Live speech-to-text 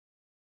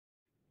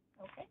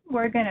Okay,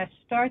 we're going to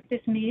start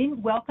this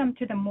meeting. Welcome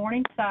to the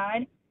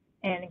Morningside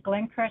and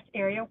Glencrest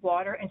Area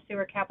Water and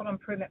Sewer Capital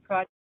Improvement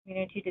Project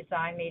Community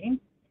Design Meeting.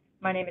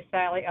 My name is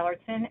Sally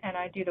Ellerton, and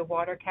I do the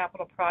Water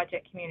Capital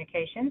Project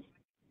Communications.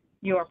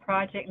 Your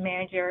project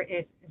manager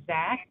is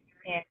Zach,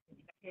 and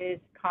his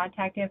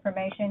contact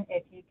information,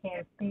 if you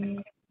can see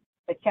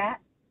the chat,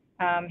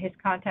 his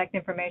contact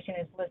information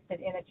is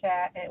listed in the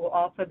chat, and it will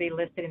also be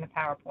listed in the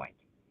PowerPoint.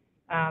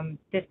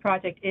 This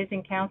project is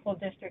in Council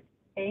District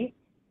 8.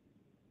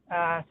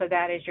 So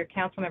that is your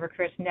council member,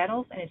 Chris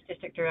Nettles, and his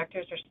district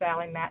directors are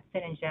Sally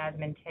Matson and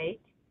Jasmine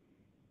Tate.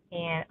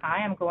 And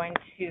I am going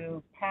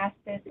to pass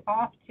this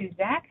off to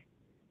Zach.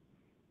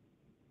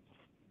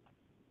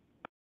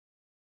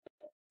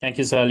 Thank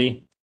you,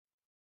 Sally.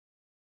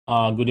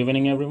 Good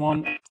evening,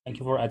 everyone. Thank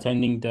you for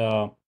attending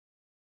the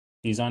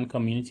design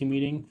community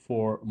meeting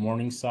for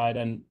Morningside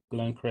and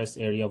Glencrest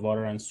Area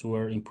Water and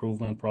Sewer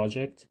Improvement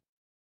Project.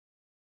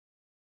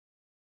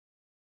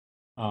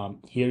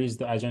 Here is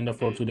the agenda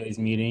for today's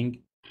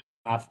meeting.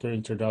 After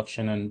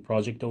introduction and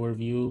project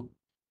overview,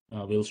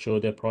 we'll show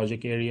the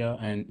project area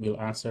and we'll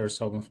answer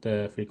some of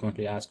the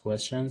frequently asked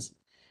questions.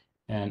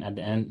 And at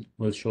the end,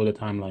 we'll show the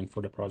timeline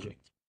for the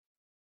project.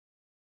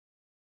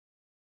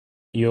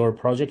 Your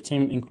project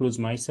team includes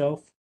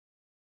myself,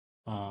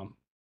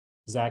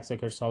 Zach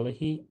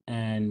Zakir-Salehi,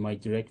 and my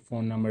direct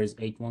phone number is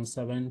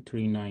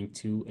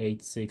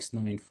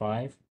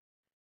 817-392-8695.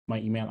 My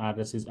email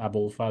address is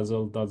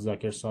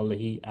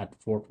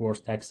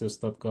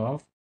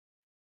abulfazl.zakirsalehi@fortworthtexas.gov.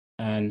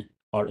 And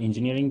our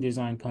engineering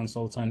design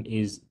consultant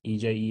is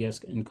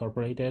EJES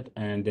Incorporated,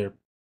 and their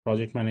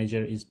project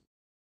manager is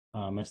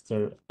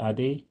Mr.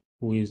 Ade,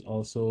 who is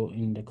also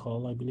in the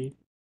call, I believe.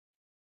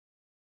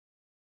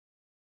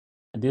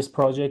 This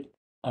project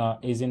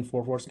is in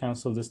Fort Worth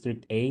Council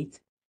District 8,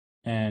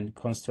 and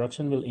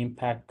construction will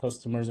impact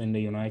customers in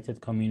the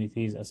United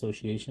Communities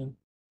Association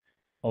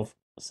of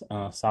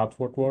South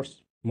Fort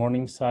Worth,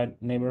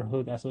 Morningside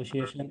Neighborhood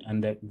Association,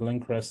 and the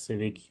Glencrest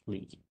Civic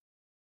League.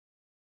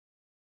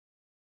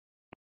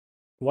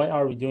 Why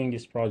are we doing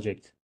this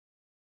project?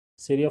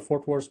 City of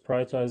Fort Worth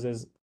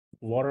prioritizes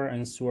water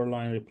and sewer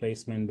line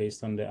replacement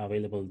based on the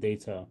available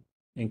data,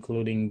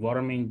 including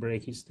water main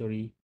break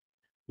history,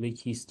 leak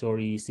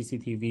history,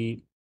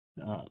 CCTV,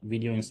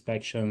 video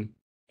inspection,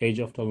 age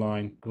of the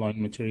line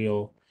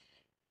material,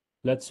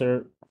 lead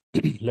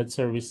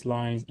service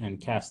lines,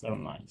 and cast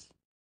iron lines.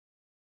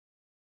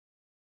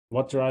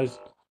 What drives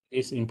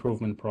this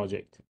improvement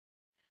project?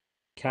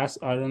 Cast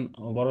iron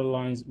water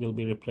lines will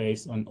be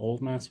replaced on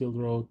Old Mansfield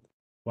Road,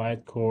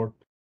 Wyatt Court,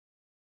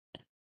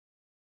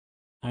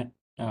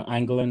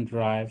 Anglin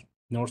Drive,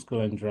 North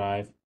Glen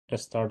Drive,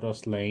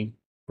 Stardust Lane,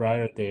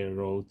 Briardale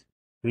Road,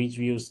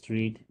 Ridgeview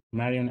Street,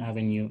 Marion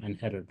Avenue, and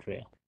Heather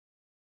Trail.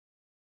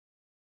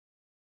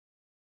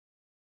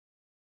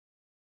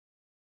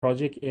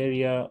 Project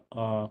area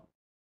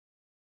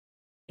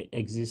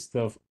exists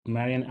of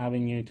Marion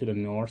Avenue to the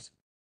north,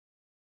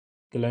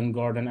 Glen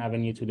Garden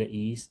Avenue to the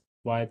east,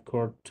 Wyatt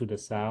Court to the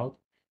south,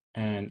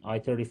 and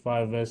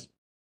I-35 West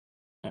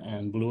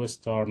and Blue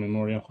Star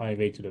Memorial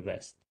Highway to the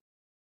west.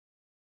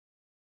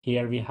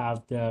 Here we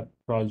have the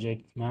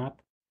project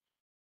map.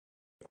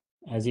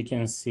 As you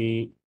can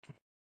see,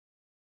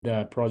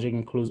 the project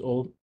includes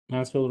Old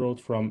Mansfield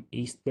Road from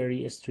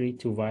Eastbury Street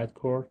to Wyatt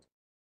Court,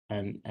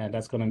 and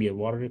that's going to be a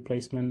water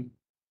replacement.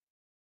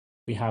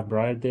 We have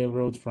Briardale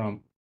Road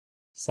from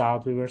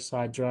South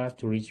Riverside Drive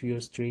to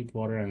Ridgeview Street,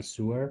 water and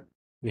sewer.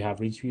 We have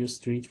Ridgeview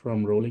Street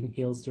from Rolling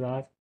Hills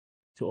Drive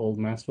to Old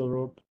Mansfield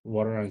Road,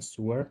 water and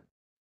sewer.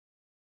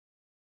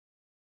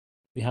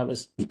 We have a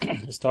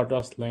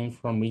Stardust Lane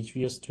from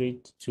Ridgeview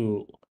Street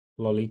to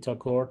Lolita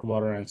Court,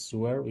 water and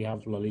sewer. We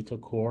have Lolita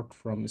Court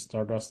from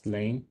Stardust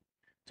Lane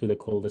to the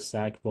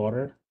cul-de-sac,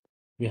 water.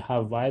 We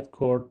have Wyatt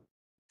Court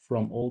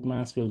from Old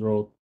Mansfield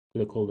Road to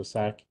the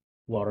cul-de-sac,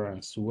 water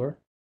and sewer.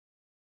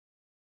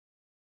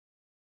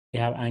 We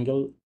have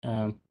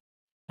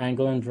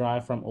Anglin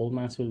Drive from Old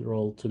Mansfield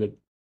Road to the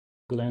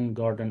Glen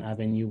Garden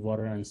Avenue,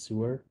 water and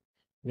sewer.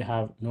 We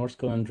have North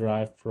Glen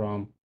Drive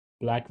from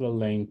Blackwell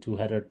Lane to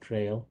Heather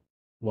Trail,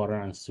 water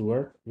and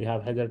sewer. We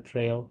have Heather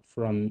Trail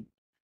from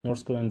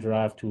North Glen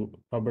Drive to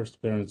Roberts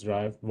Burns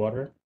Drive,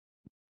 water.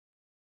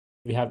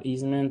 We have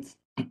easement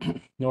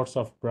north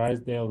of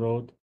Briardale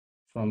Road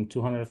from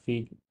 200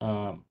 feet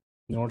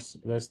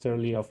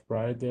northwesterly of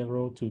Briardale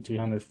Road to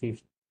 300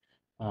 feet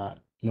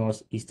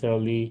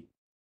northeasterly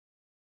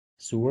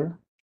sewer,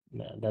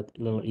 that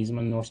little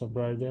easement north of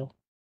Briardale.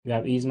 We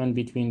have easement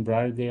between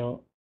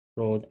Briardale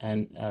Road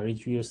and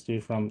Ridgeview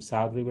Street from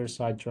South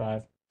Riverside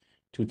Drive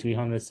to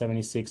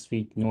 376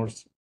 feet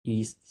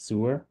northeast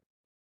sewer.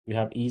 We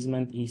have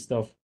easement east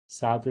of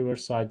South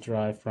Riverside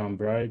Drive from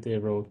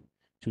Briardale Road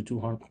to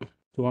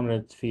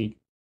 200 feet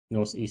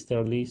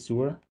northeasterly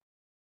sewer.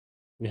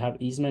 We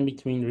have easement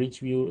between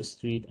Ridgeview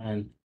Street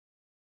and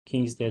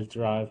Kingsdale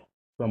Drive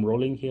from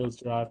Rolling Hills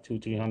Drive to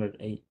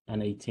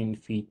 318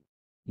 feet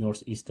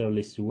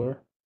northeasterly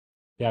sewer.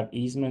 We have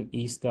easement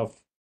east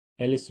of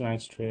Ellis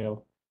Ranch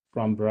Trail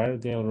from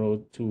Briardale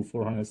Road to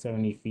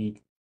 470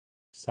 feet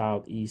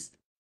southeast,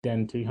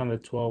 then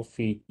 312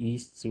 feet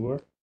east sewer.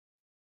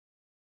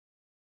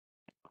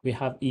 We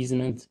have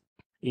easement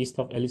east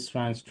of Ellis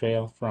Ranch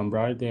Trail from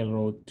Briardale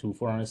Road to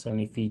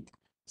 470 feet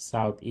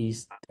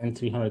southeast and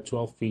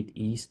 312 feet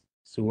east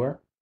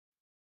sewer.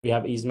 We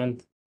have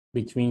easement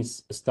between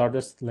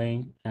Stardust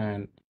Lane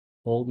and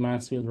Old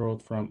Mansfield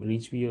Road from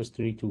Ridgeview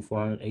Street to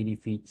 480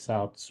 feet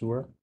south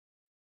sewer.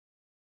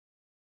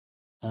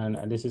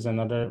 And this is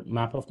another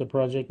map of the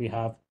project. We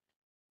have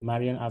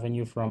Marion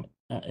Avenue from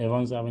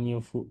Evans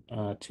Avenue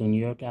to New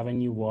York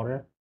Avenue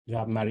water. You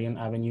have Marion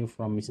Avenue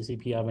from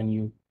Mississippi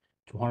Avenue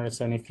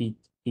 270 feet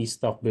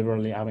east of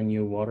Beverly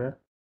Avenue water.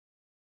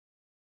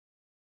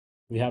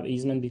 We have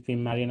easement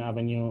between Marion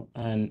Avenue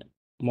and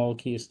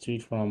Mulkey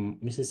Street from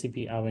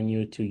Mississippi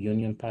Avenue to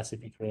Union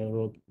Pacific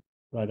Railroad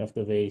right of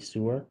the way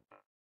sewer.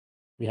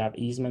 We have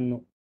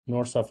easement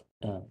north of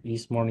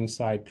East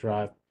Morningside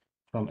Drive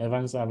from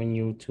Evans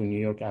Avenue to New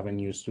York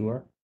Avenue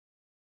sewer.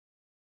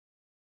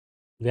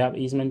 We have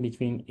easement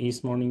between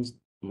East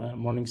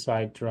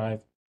Morningside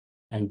Drive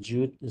and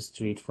Jude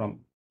Street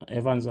from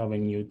Evans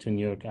Avenue to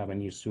New York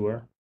Avenue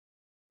sewer.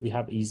 We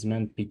have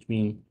easement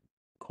between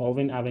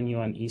Colvin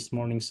Avenue and East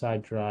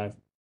Morningside Drive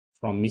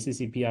from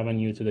Mississippi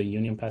Avenue to the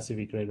Union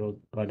Pacific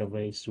Railroad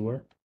right-of-way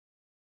sewer.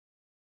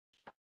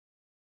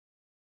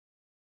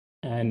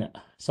 And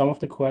some of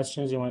the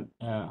questions you want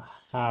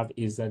have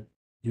is that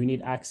you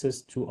need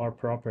access to our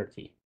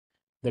property.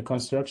 The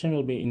construction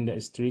will be in the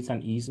streets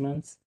and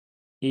easements.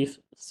 If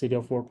City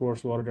of Fort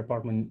Worth Water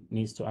Department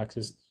needs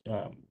access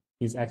to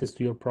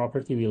your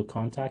property, we'll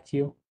contact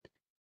you.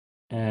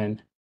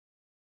 And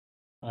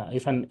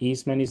if an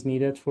easement is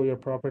needed for your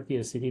property,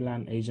 a city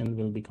land agent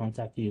will be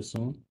contacting you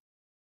soon.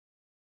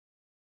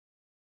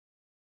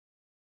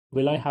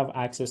 Will I have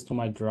access to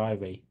my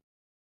driveway?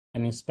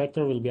 An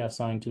inspector will be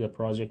assigned to the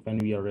project when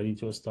we are ready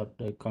to start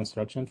the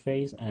construction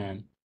phase,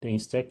 and the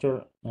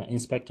inspector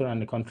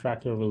and the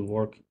contractor will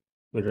work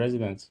with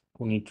residents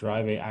who need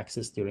driveway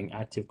access during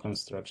active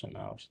construction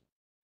hours.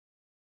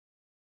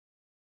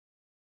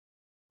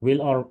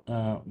 Will our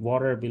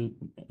water bill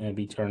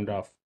be turned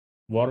off?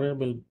 Water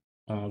will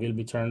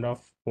be turned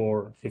off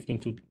for 15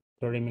 to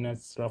 30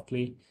 minutes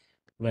roughly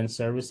when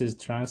service is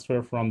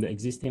transferred from the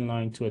existing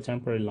line to a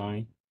temporary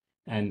line,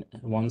 and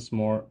once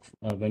more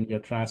when you're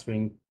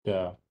transferring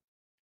the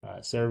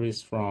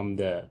service from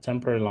the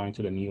temporary line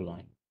to the new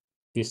line.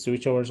 These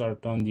switchovers are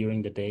done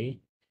during the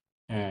day,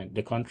 and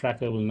the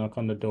contractor will knock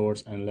on the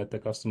doors and let the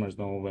customers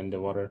know when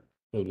the water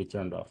will be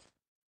turned off.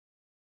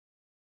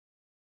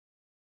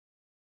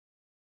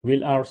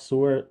 Will our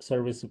sewer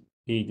service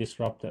be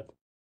disrupted?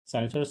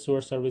 Sanitary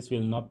sewer service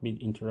will not be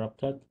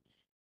interrupted.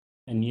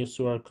 A new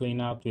sewer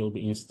cleanout will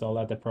be installed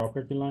at the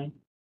property line,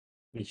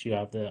 which you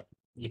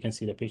can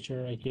see the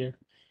picture right here.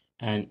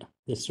 And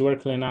the sewer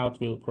cleanout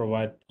will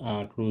provide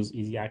crews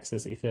easy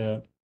access if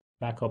a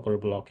backup or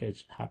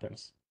blockage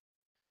happens.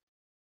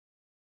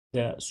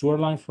 The sewer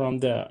line from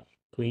the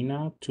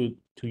cleanout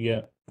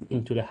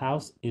into the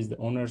house is the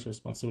owner's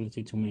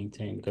responsibility to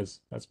maintain, because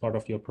that's part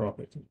of your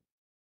property.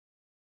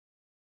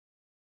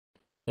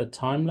 The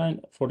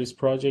timeline for this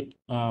project,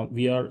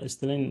 we are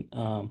still in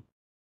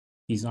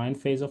design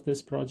phase of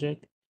this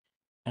project,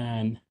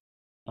 and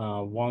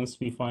once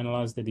we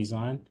finalize the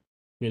design,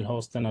 we'll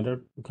host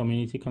another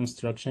community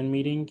construction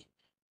meeting,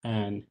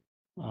 and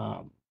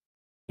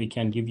we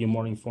can give you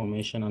more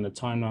information on the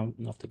timeline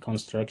of the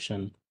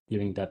construction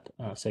during that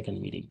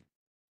second meeting.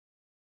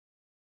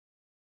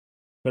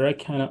 Where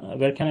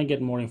can I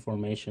get more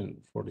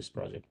information for this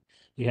project?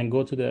 You can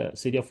go to the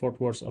City of Fort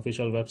Worth's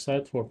official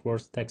website,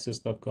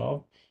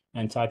 fortworthtexas.gov,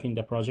 and type in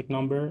the project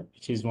number,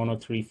 which is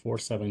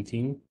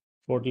 103417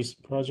 for this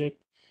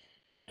project.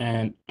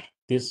 And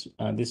this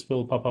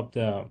will pop up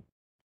the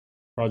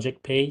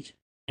project page,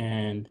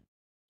 and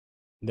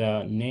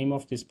the name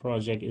of this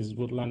project is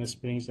Woodland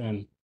Springs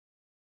and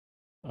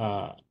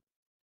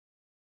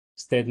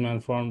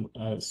Statement Farm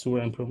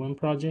Sewer Improvement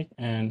Project.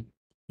 And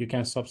you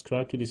can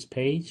subscribe to this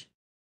page,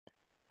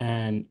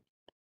 and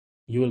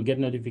you will get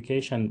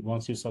notification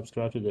once you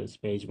subscribe to this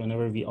page.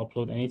 Whenever we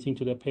upload anything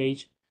to the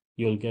page,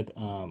 you'll get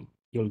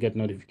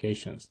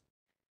notifications.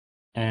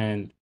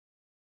 And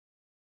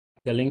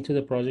the link to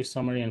the project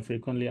summary and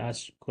frequently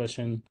asked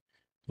question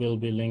will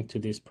be linked to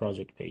this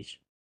project page.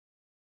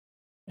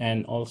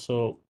 And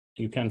also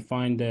you can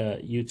find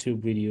the YouTube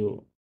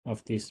video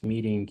of this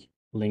meeting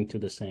linked to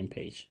the same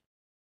page.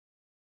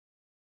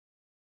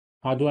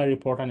 How do I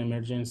report an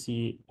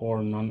emergency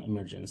or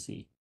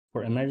non-emergency?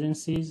 For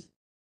emergencies,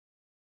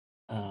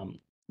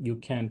 you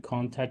can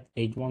contact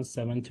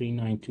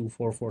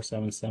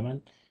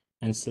 817-392-4477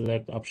 and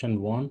select option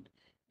 1.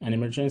 And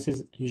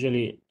emergencies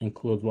usually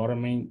include water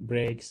main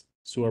breaks,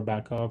 sewer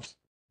backups,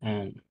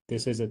 and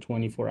this is a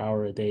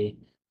 24-hour-a-day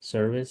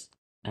service.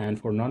 And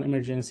for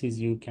non-emergencies,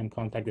 you can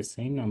contact the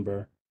same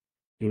number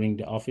during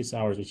the office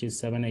hours, which is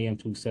 7 a.m.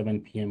 to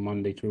 7 p.m.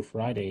 Monday through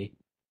Friday.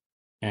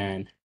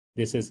 And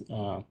this is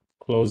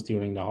closed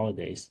during the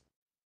holidays.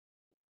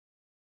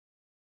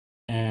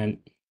 And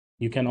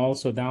you can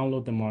also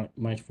download the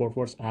My Fort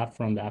Worth app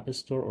from the App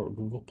Store or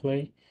Google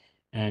Play.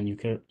 and you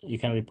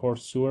can report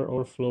sewer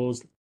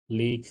overflows,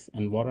 leaks,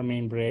 and water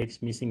main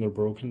breaks, missing or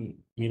broken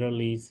meter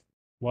leads,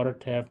 water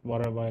theft,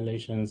 water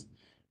violations,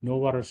 no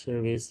water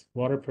service,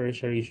 water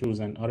pressure issues,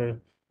 and other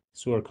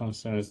sewer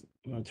concerns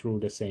through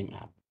the same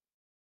app.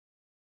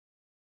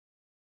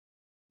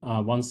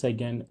 Once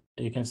again,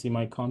 you can see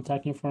my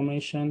contact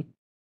information.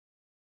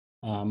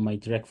 My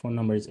direct phone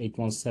number is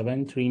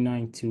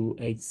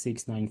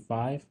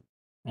 817-392-8695,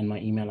 and my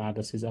email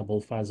address is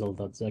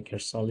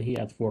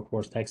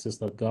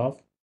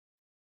abulfazl.zakirsalihi@fortworthtexas.gov.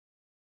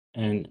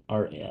 And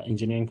our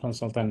engineering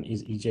consultant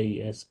is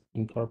EJES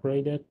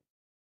Incorporated,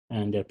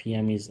 and their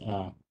PM is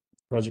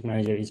project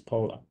manager is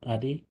Paul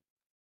Addy.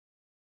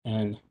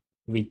 And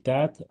with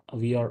that,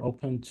 we are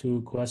open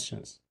to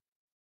questions.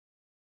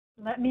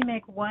 Let me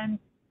make one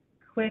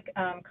quick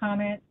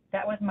comment.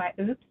 That was my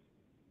oops.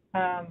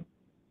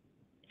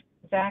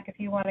 Zach, if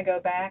you want to go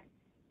back,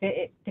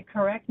 the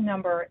correct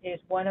number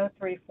is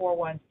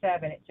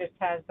 103417. It just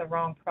has the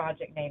wrong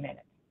project name in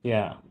it.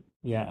 Yeah.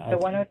 The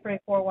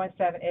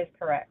 103417 is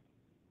correct.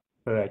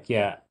 Correct,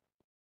 yeah.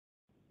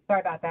 Sorry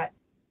about that.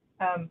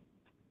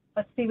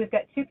 Let's see, we've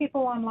got two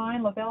people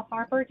online. Lavelle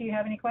Harper, do you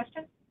have any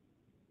questions?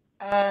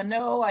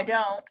 No, I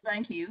don't.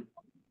 Thank you.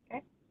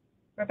 Okay.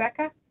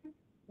 Rebecca?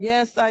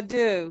 Yes, I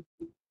do.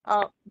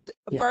 Yeah.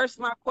 First,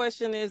 my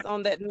question is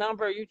on that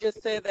number. You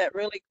just said that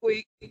really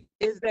quick.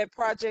 Is that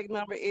project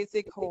number, is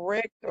it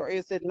correct or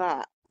is it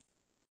not?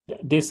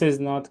 This is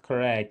not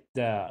correct.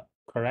 The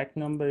correct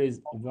number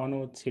is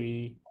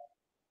 103.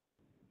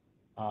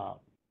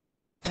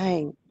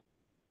 Dang,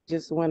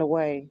 just went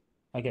away.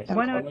 Okay.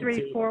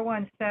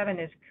 103417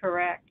 is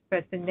correct,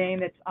 but the name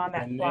that's on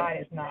that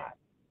slide is not.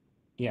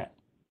 Yeah.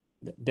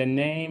 The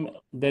name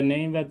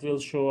that will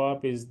show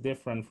up is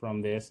different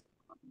from this.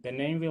 The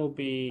name will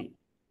be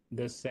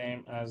the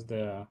same as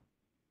the.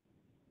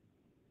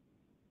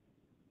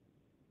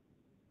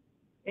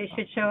 It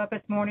should show up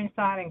as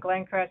Morningside and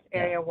Glencrest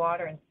area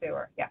water and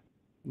sewer. Yeah.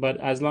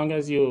 But as long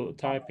as you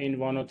type in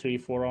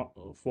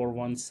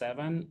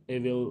 103.417,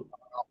 it will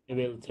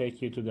take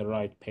you to the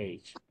right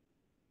page.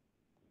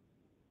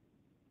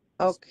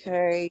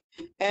 Okay.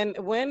 And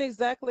when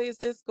exactly is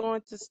this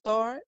going to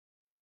start?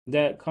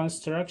 The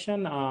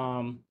construction,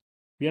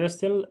 we are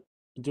still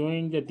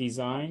doing the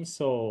design,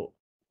 so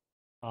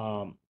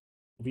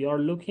we are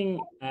looking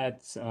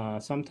at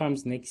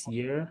sometimes next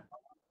year.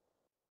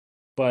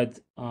 But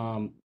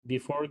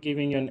before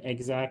giving you an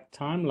exact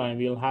timeline,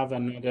 we'll have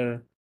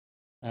another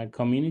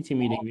community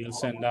meeting. We'll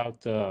send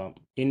out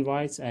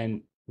invites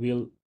and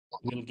we'll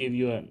give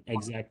you an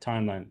exact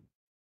timeline.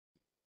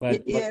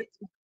 But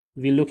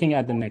we're looking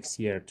at the next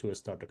year to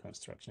start the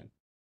construction.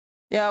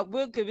 Yeah,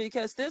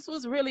 because this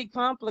was really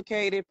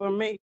complicated for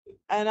me.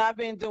 And I've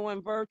been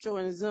doing virtual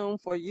and Zoom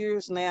for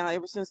years now,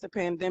 ever since the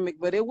pandemic.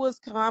 But it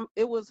was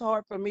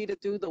hard for me to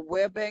do the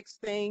WebEx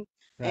thing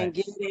and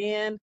get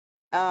in.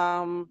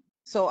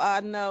 So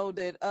I know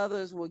that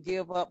others will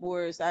give up,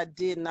 whereas I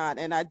did not.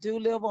 And I do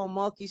live on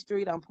Monkey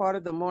Street. I'm part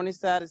of the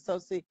Morningside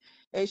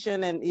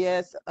Association. And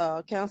yes,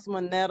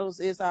 Councilman Nettles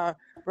is our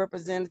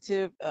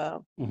representative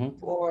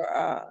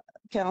for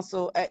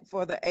council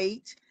for the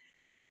 8.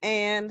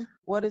 And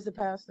what is it,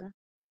 Pastor?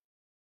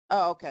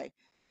 Oh, okay.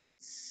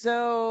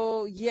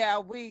 So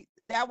yeah,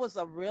 that was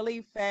a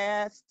really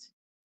fast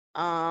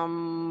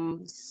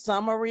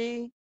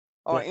summary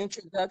or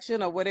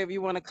introduction or whatever you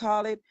want to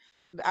call it.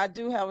 I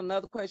do have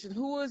another question.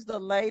 Who is the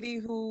lady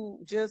who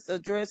just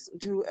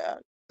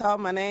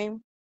called my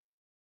name?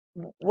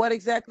 What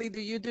exactly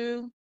do you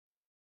do?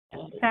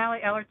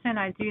 Sally Ellerton.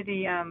 I do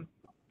the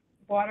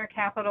water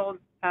capital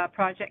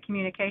project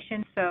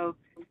communication. So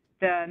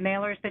the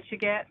mailers that you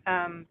get,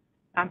 I'm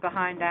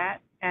behind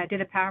that. And I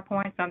did a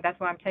PowerPoint, so that's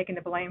why I'm taking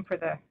the blame for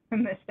the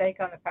mistake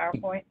on the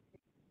PowerPoint.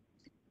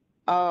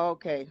 Oh,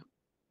 okay.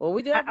 Well,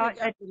 we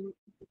definitely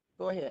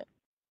go ahead.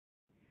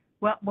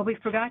 Well, what we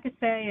forgot to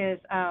say is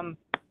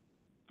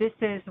this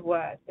is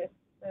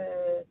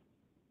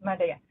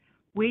Monday.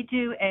 We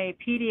do a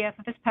PDF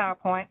of this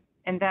PowerPoint,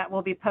 and that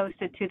will be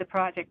posted to the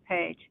project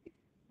page.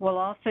 We'll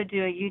also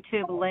do a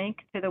YouTube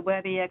link to the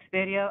WebEx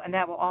video, and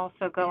that will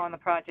also go on the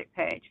project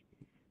page.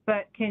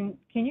 But can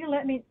you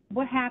let me,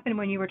 what happened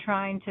when you were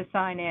trying to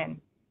sign in?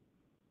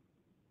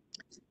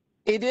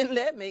 It didn't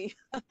let me.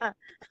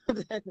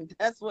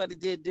 That's what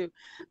it did do.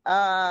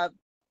 I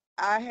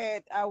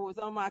was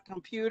on my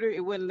computer.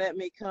 It wouldn't let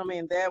me come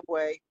in that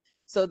way.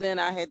 So then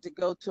I had to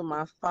go to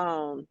my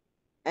phone,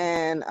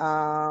 and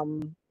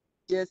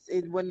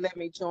it wouldn't let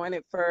me join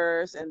it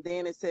first. And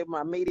then it said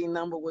my meeting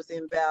number was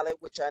invalid,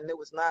 which I knew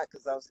was not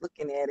because I was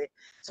looking at it.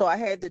 So I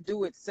had to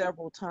do it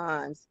several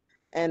times.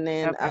 And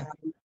then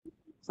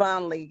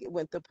finally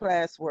went the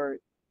password.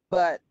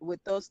 But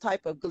with those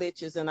type of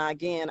glitches, and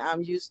again,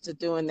 I'm used to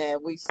doing that.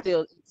 We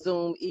still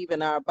Zoom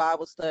even our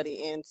Bible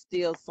study, and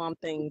still some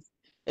things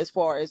as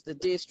far as the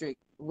district,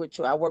 which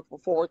I work for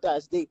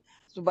Fortize D.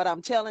 So, but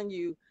I'm telling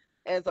you,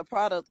 as a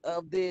product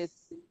of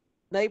this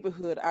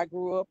neighborhood, I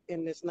grew up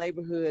in this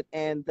neighborhood,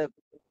 and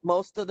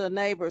most of the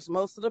neighbors,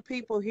 most of the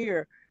people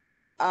here,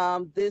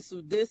 this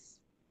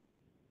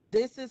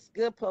this is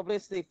good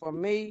publicity for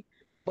me,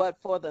 but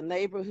for the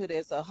neighborhood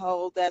as a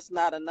whole, that's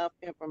not enough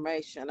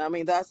information. I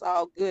mean, that's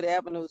all good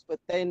avenues, but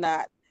they're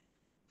not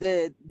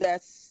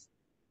that's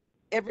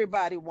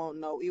everybody won't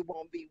know. It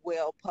won't be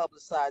well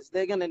publicized.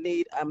 They're going to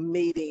need a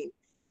meeting,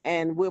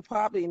 and we'll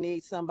probably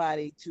need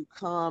somebody to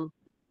come.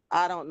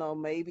 I don't know,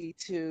 maybe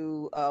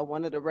to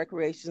one of the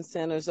recreation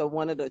centers or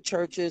one of the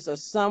churches or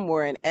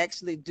somewhere and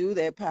actually do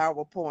that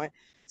PowerPoint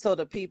so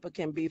the people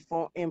can be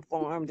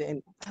informed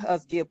and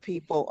us give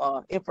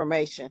people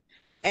information.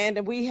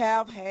 And we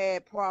have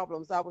had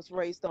problems. I was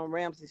raised on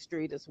Ramsey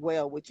Street as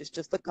well, which is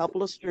just a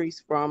couple of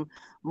streets from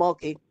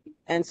Mulkey.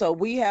 And so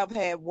we have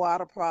had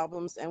water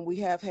problems and we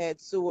have had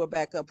sewer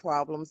backup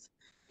problems,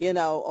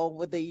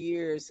 over the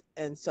years.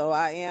 And so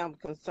I am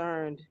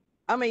concerned.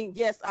 I mean,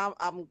 yes,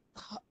 I'm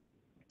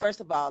first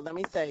of all, let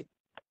me say,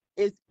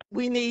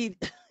 we need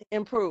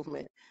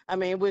improvement. I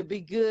mean, it would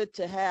be good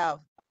to have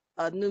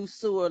a new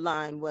sewer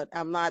line, but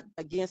I'm not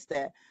against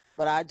that.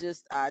 But I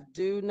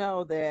do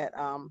know that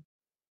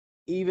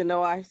even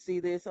though I see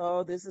this,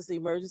 oh, this is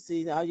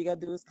emergency, all you gotta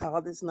do is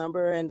call this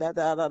number and da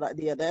da da da.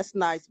 Yeah, that's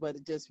nice, but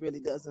it just really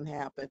doesn't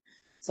happen.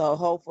 So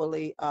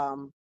hopefully,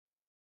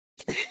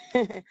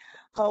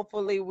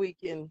 hopefully we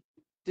can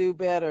do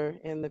better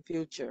in the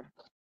future.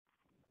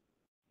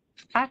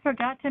 I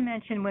forgot to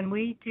mention, when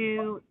we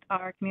do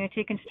our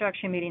community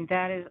construction meeting,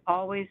 that is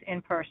always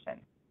in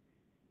person.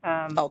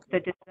 Okay. The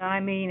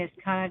design meeting is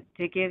kind of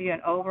to give you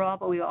an overall,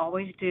 but we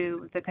always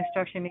do the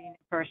construction meeting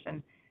in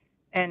person.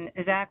 And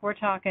Zach, we're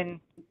talking,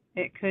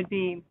 it could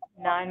be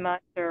 9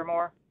 months or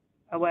more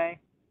away.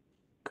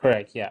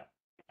 Correct. Yeah.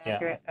 Yeah.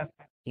 Accurate?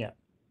 Okay. Yeah.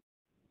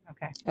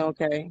 Okay.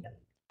 Okay.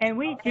 And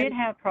we did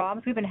have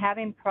problems. We've been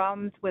having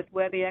problems with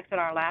WebEx at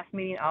our last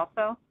meeting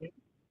also.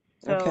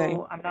 So Okay.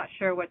 I'm not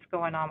sure what's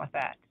going on with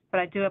that. But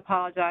I do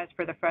apologize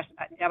for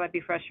I would be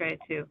frustrated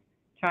too,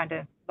 trying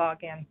to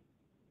log in.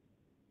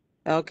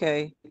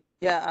 Okay.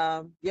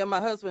 Yeah. Yeah.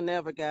 My husband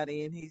never got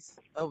in. He's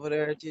over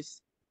there,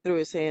 just threw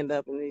his hand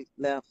up and he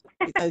left.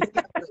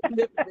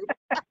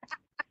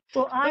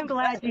 Well, I'm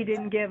glad you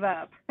didn't give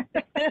up.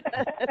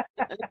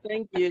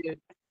 Thank you.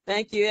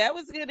 Thank you. That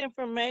was good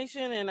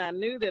information, and I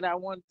knew that I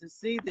wanted to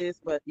see this,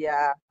 but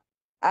yeah,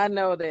 I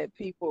know that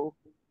people,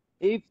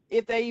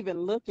 if they even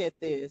look at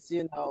this,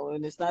 and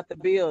it's not the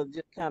bill, it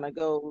just kind of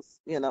goes,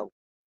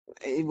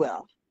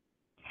 well.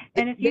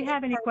 And if you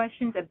have any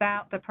questions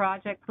about the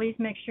project, please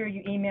make sure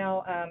you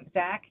email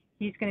Zach.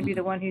 He's going to be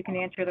the one who can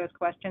answer those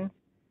questions.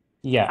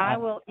 Yeah. I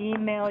will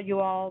email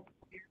you all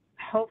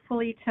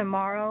hopefully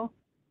tomorrow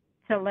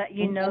to let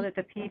you know that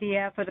the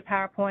PDF or the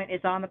PowerPoint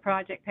is on the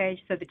project page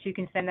so that you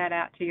can send that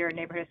out to your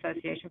neighborhood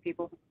association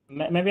people.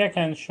 Maybe I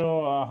can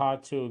show how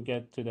to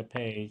get to the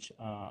page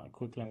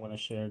quickly. I'm going to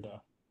share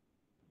the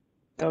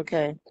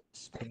Okay.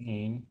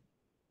 screen.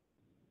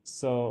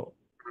 So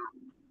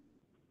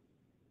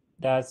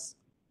that's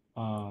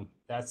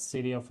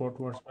City of Fort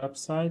Worth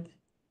website.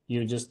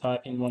 You just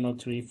type in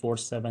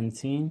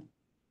 103-417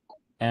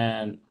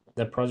 and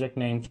the project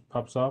name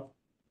pops up,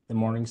 the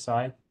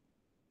Morningside.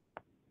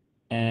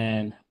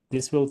 And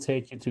this will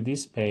take you to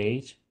this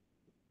page.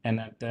 And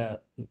at the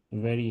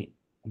very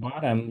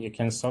bottom, you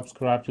can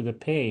subscribe to the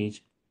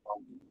page.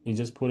 You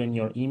just put in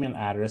your email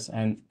address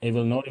and it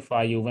will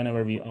notify you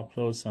whenever we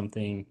upload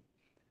something,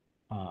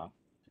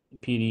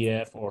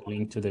 PDF or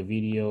link to the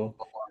video.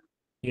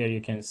 Here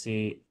you can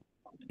see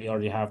we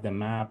already have the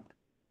map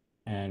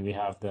and we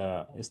have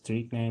the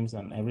street names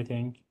and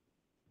everything.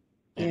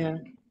 Yeah.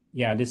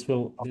 Yeah, this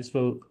will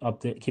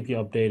keep you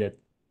updated.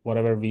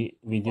 Whatever we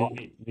do,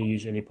 we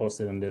usually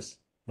post it on this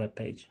web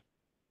page.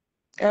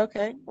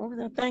 Okay. Well,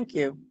 then, thank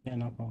you. Yeah,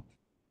 no problem.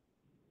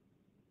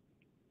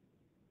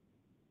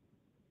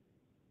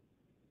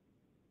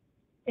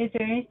 Is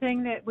there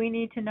anything that we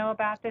need to know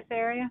about this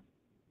area?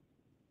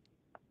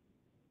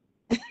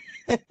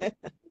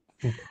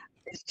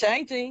 It's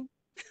changing.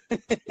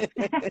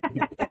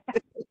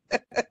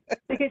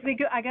 Because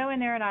I go in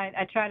there and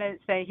I try to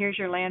say, here's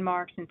your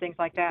landmarks and things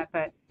like that.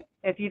 But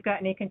if you've got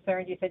any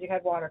concerns, you said you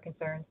had water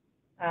concerns,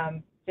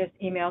 just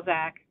email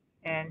Zach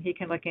and he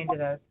can look into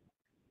those.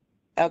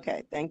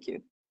 Okay, thank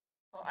you.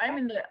 Well, I'm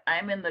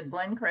in the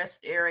Glencrest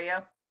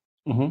area,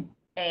 Mm-hmm.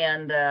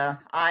 and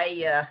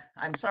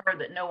I'm sorry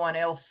that no one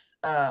else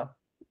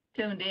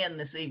tuned in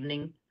this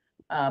evening,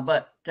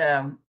 but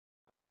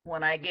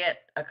when I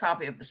get a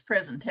copy of this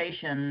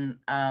presentation,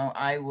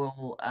 I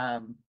will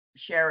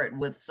share it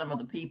with some of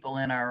the people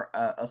in our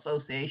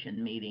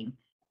association meeting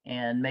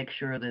and make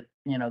sure that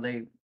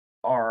they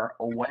are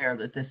aware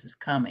that this is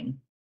coming.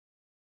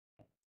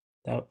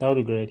 That would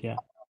be great. Yeah.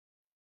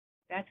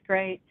 That's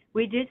great.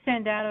 We did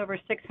send out over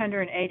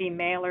 680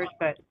 mailers,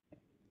 but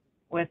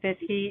with this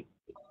heat,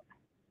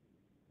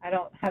 I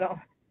don't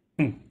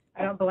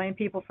blame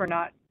people for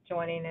not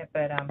joining it,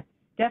 but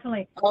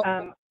definitely,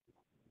 because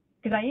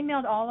I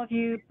emailed all of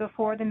you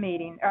before the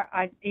meeting.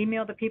 I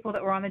emailed the people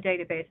that were on the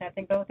database, and I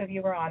think both of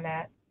you were on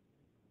that,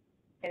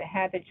 and it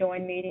had the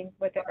join meeting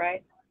with it,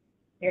 right?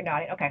 You're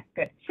nodding. Okay,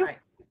 good. Right.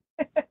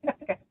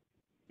 Okay.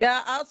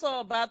 Yeah,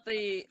 also about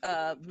the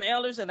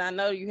mailers, and I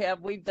know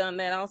we've done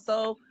that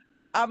also.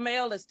 Our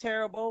mail is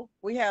terrible.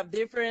 We have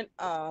different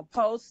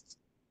post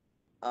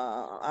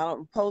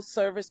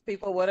service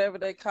people, whatever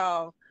they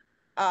call.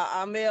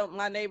 Our mail,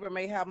 my neighbor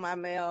may have my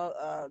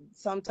mail.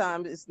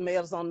 Sometimes it's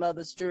mails on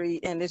another street,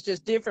 and it's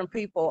just different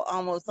people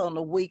almost on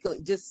the weekly,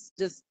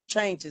 just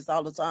changes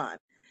all the time.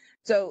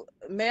 So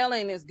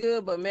mailing is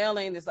good, but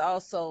mailing is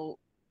also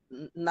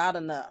not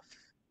enough.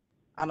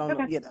 I don't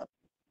know, Okay.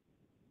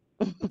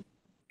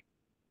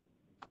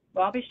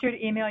 Well, I'll be sure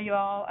to email you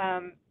all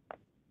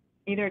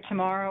either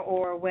tomorrow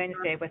or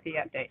Wednesday with the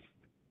updates.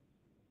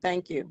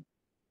 Thank you.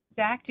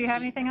 Zach, do you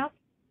have anything else?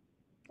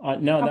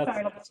 No, Oh, that's,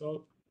 sorry. that's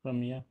all from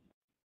me.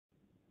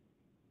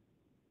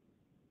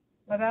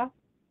 Lavelle?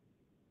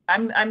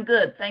 I'm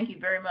good. Thank you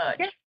very much.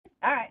 Good.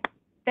 All right.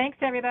 Thanks,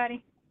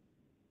 everybody.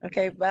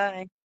 Okay,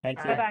 bye. Thank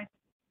you. Bye. Bye-bye.